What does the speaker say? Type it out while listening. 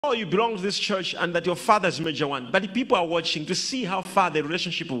oh, you belong to this church and that your father is major one, but the people are watching to see how far the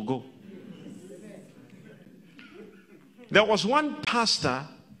relationship will go. There was one pastor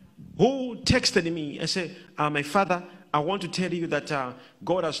who texted me and said, my father, I want to tell you that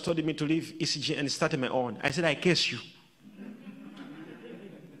God has told me to leave ECG and start my own. I said, I curse you.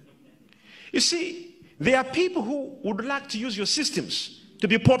 You see, there are people who would like to use your systems to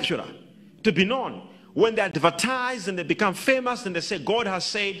be popular, to be known. When they advertise and they become famous and they say God has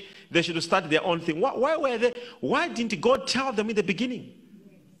said they should start their own thing. Why were they? Why didn't God tell them in the beginning?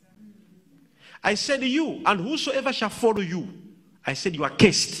 I said you and whosoever shall follow you, I said you are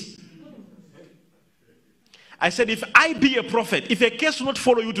cursed. I said if I be a prophet, if a curse will not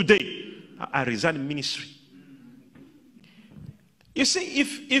follow you today, I resign ministry. You see,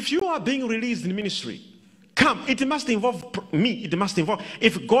 if you are being released in ministry, come, it must involve me. It must involve,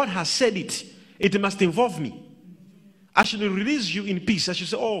 if God has said it, it must involve me. I should release you in peace. I should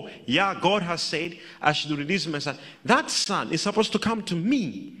say, oh, yeah, God has said I should release my son. That son is supposed to come to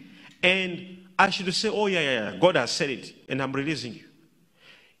me. And I should say, oh, yeah, God has said it. And I'm releasing you.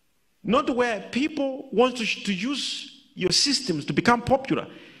 Not where people want to use your systems to become popular.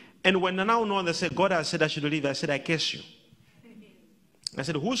 And when I now know they say, God has said I should leave, I said, I curse you. I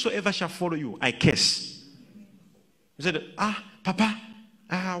said, whosoever shall follow you, I curse. He said, Papa,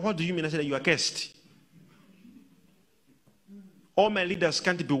 what do you mean? I said, you are cursed. All my leaders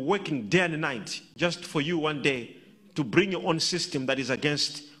can't be working day and night just for you one day to bring your own system that is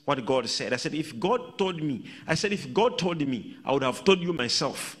against what God said. I said, if God told me, I would have told you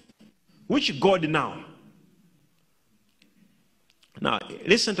myself. Which God now? Now,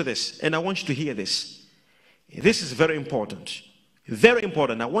 listen to this, and I want you to hear this. This is very important. Very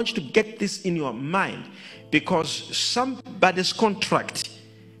important. I want you to get this in your mind, because somebody's contract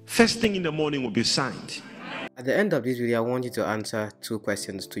first thing in the morning will be signed. At the end of this video, I want you to answer two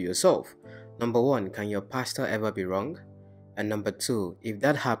questions to yourself. Number one, can your pastor ever be wrong? And number two, if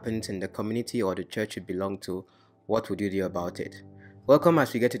that happens in the community or the church you belong to, what would you do about it? Welcome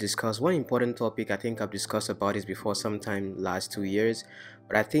as we get to discuss one important topic. I think I've discussed about this before sometime last 2 years,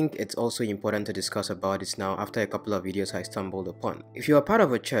 but I think it's also important to discuss about this now after a couple of videos I stumbled upon. If you are part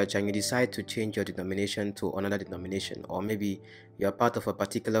of a church and you decide to change your denomination to another denomination, or maybe you're part of a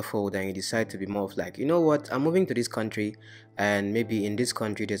particular fold and you decide to be more of like, you know what, I'm moving to this country and maybe in this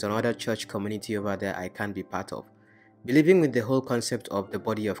country there's another church community over there I can't be part of. Believing with the whole concept of the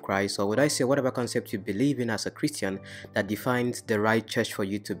body of Christ, or would I say whatever concept you believe in as a Christian that defines the right church for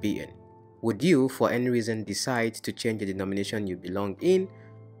you to be in. Would you, for any reason, decide to change the denomination you belong in?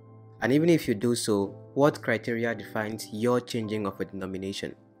 And even if you do so, what criteria defines your changing of a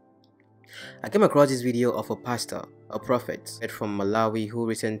denomination? I came across this video of a pastor, a prophet from Malawi who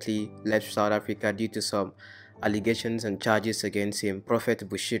recently left South Africa due to some allegations and charges against him, Prophet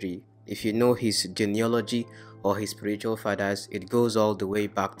Bushiri. If you know his genealogy or his spiritual fathers, it goes all the way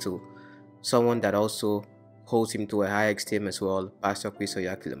back to someone that also holds him to a high esteem as well, Pastor Chris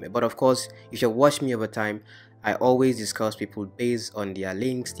Oyakhilome. But of course, if you watch me over time, I always discuss people based on their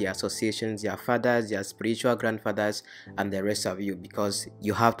links, their associations, their fathers, their spiritual grandfathers, and the rest of you, because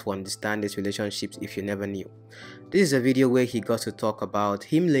you have to understand these relationships if you never knew. This is a video where he got to talk about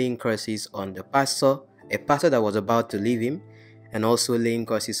him laying curses on the pastor, a pastor that was about to leave him, and also laying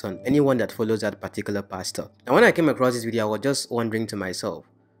curses on anyone that follows that particular pastor. And when I came across this video, I was just wondering to myself,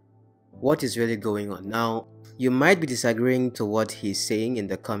 what is really going on? Now, you might be disagreeing to what he's saying in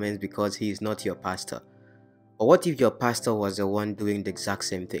the comments because he is not your pastor. But what if your pastor was the one doing the exact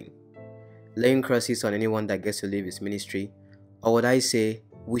same thing? Laying curses on anyone that gets to leave his ministry, or would I say,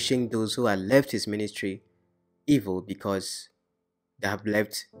 wishing those who had left his ministry evil because they have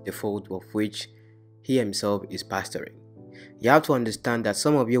left the fold of which he himself is pastoring. You have to understand that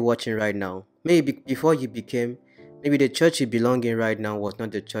some of you watching right now, maybe before you became, maybe the church you belong in right now was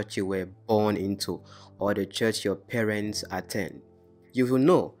not the church you were born into or the church your parents attend. You will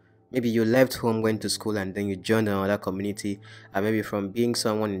know, maybe you left home, went to school, and then you joined another community, and maybe from being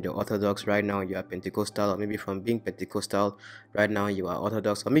someone in the Orthodox right now you are Pentecostal, or maybe from being Pentecostal right now you are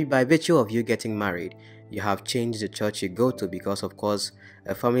Orthodox, or maybe by virtue of you getting married, you have changed the church you go to, because of course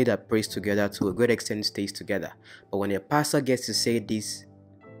a family that prays together to a great extent stays together. But when a pastor gets to say this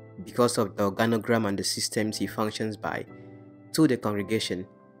because of the organogram and the systems he functions by to the congregation,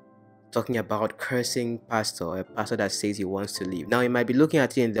 talking about cursing pastor, or a pastor that says he wants to leave. Now he might be looking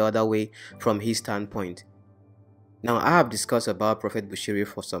at it in the other way from his standpoint. Now I have discussed about Prophet Bushiri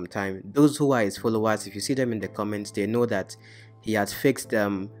for some time. Those who are his followers, if you see them in the comments, they know that he has fixed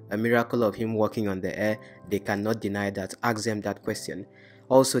a miracle of him walking on the air. They cannot deny that. Ask them that question.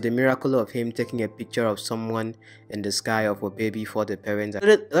 Also, the miracle of him taking a picture of someone in the sky of a baby for the parents.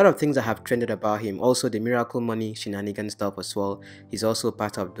 A lot of things that have trended about him. Also, the miracle money shenanigans stuff as well. He's also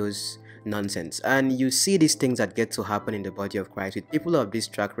part of those nonsense. And you see these things that get to happen in the body of Christ with people of this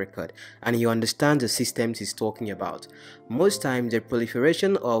track record, and you understand the systems he's talking about. Most times, the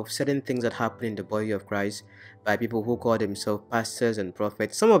proliferation of certain things that happen in the body of Christ by people who call themselves pastors and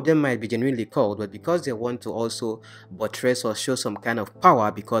prophets, some of them might be genuinely called, but because they want to also buttress or show some kind of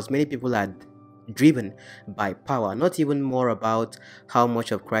power, because many people are driven by power, not even more about how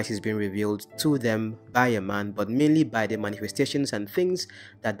much of Christ is being revealed to them by a man, but mainly by the manifestations and things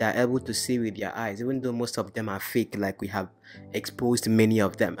that they're able to see with their eyes, even though most of them are fake, like we have exposed many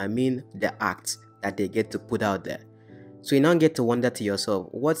of them. I mean, the acts that they get to put out there. So you now get to wonder to yourself,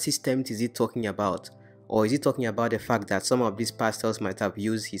 what systems is he talking about? Or is he talking about the fact that some of these pastors might have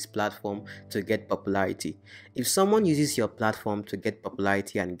used his platform to get popularity? If someone uses your platform to get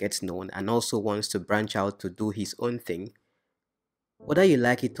popularity and gets known and also wants to branch out to do his own thing, whether you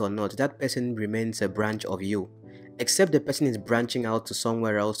like it or not, that person remains a branch of you. Except the person is branching out to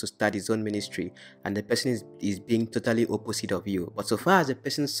somewhere else to start his own ministry, and the person is being totally opposite of you. But so far as the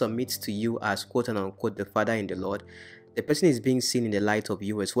person submits to you as quote and unquote the Father in the Lord, the person is being seen in the light of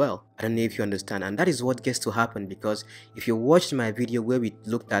you as well. I don't know if you understand, and that is what gets to happen, because if you watched my video where we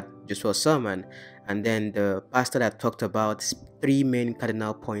looked at Joshua's sermon, and then the pastor that talked about 3 main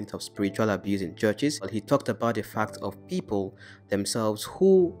cardinal points of spiritual abuse in churches, he talked about the fact of people themselves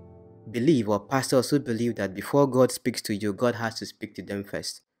who believe, or pastors who believe, that before God speaks to you, God has to speak to them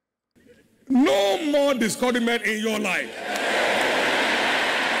first. No more discouragement in your life.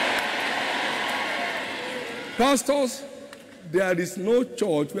 Pastors, there is no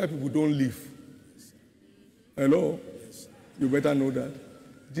church where people don't live. Hello? You better know that.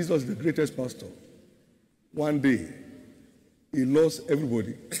 Jesus is the greatest pastor. One day, he lost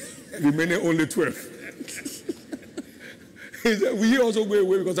everybody, remaining only 12. He said, will you also go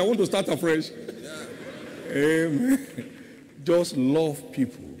away because I want to start afresh? Yeah. Amen. Just love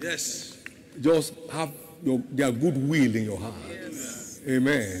people. Yes. Just have their goodwill in your heart. Yes.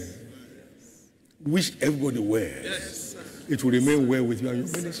 Amen. Wish everybody well. Yes. It will remain well with you and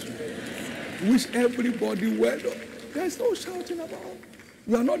your ministry. Wish everybody well. There's no shouting about.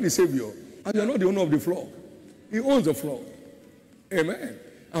 You are not the Savior, and you are not the owner of the floor. He owns the floor. Amen.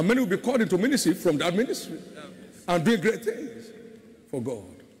 And many will be called into ministry from that ministry and doing great things for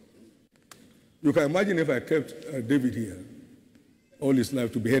God. You can imagine if I kept David here all his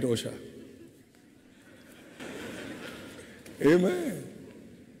life to be head usher. Amen.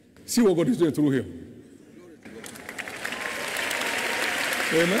 See what God is doing through him.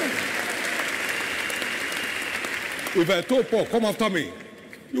 Amen. If I told Paul, come after me,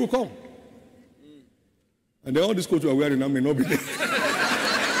 you will come. And then all these coats you are wearing, I may not be there.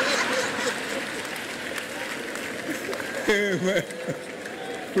 Amen.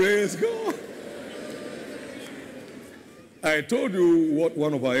 Praise God. I told you what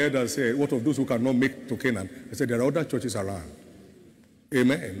one of our elders said, what of those who cannot make to Canaan. I said, there are other churches around.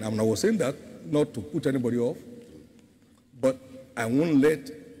 Amen. And I was saying that not to put anybody off, but I won't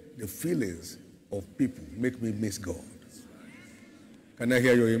let the feelings of people make me miss God. Can I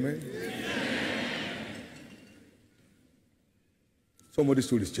hear your amen? Amen. Somebody's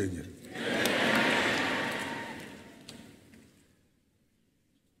story is changing.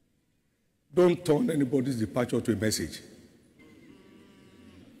 Don't turn anybody's departure to a message.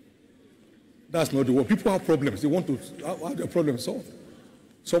 That's not the word. People have problems. They want to have their problems solved.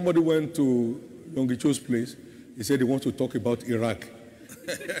 Somebody went to 𝐲𝐨𝐿 place. He said he wants to talk about Iraq.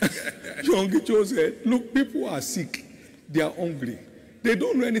 𝐲𝐨𝐿 said, look, people are sick. They are hungry. They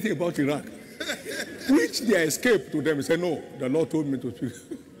don't know anything about Iraq. Preach their escape to them. He said, no, the Lord told me to speak.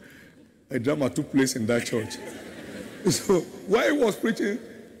 A drama took place in that church. So while he was preaching,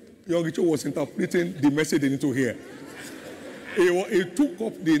 𝐲𝐨𝐿 was interpreting the message they need to hear. He took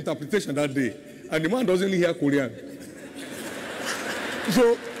up the interpretation that day, and the man doesn't hear Korean.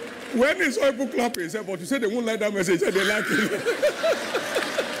 So when he saw people clapping, he said, but you said they won't like that message, and they like it.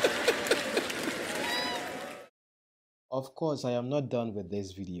 Of course, I am not done with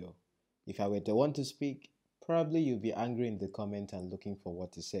this video. If I were to want to speak, probably you'll be angry in the comment and looking for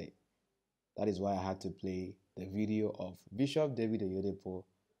what to say. That is why I had to play the video of Bishop David Oyedepo.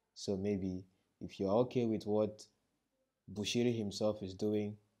 So maybe if you're okay with what Bushiri himself is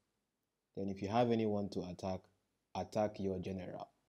doing, then if you have anyone to attack, attack your general.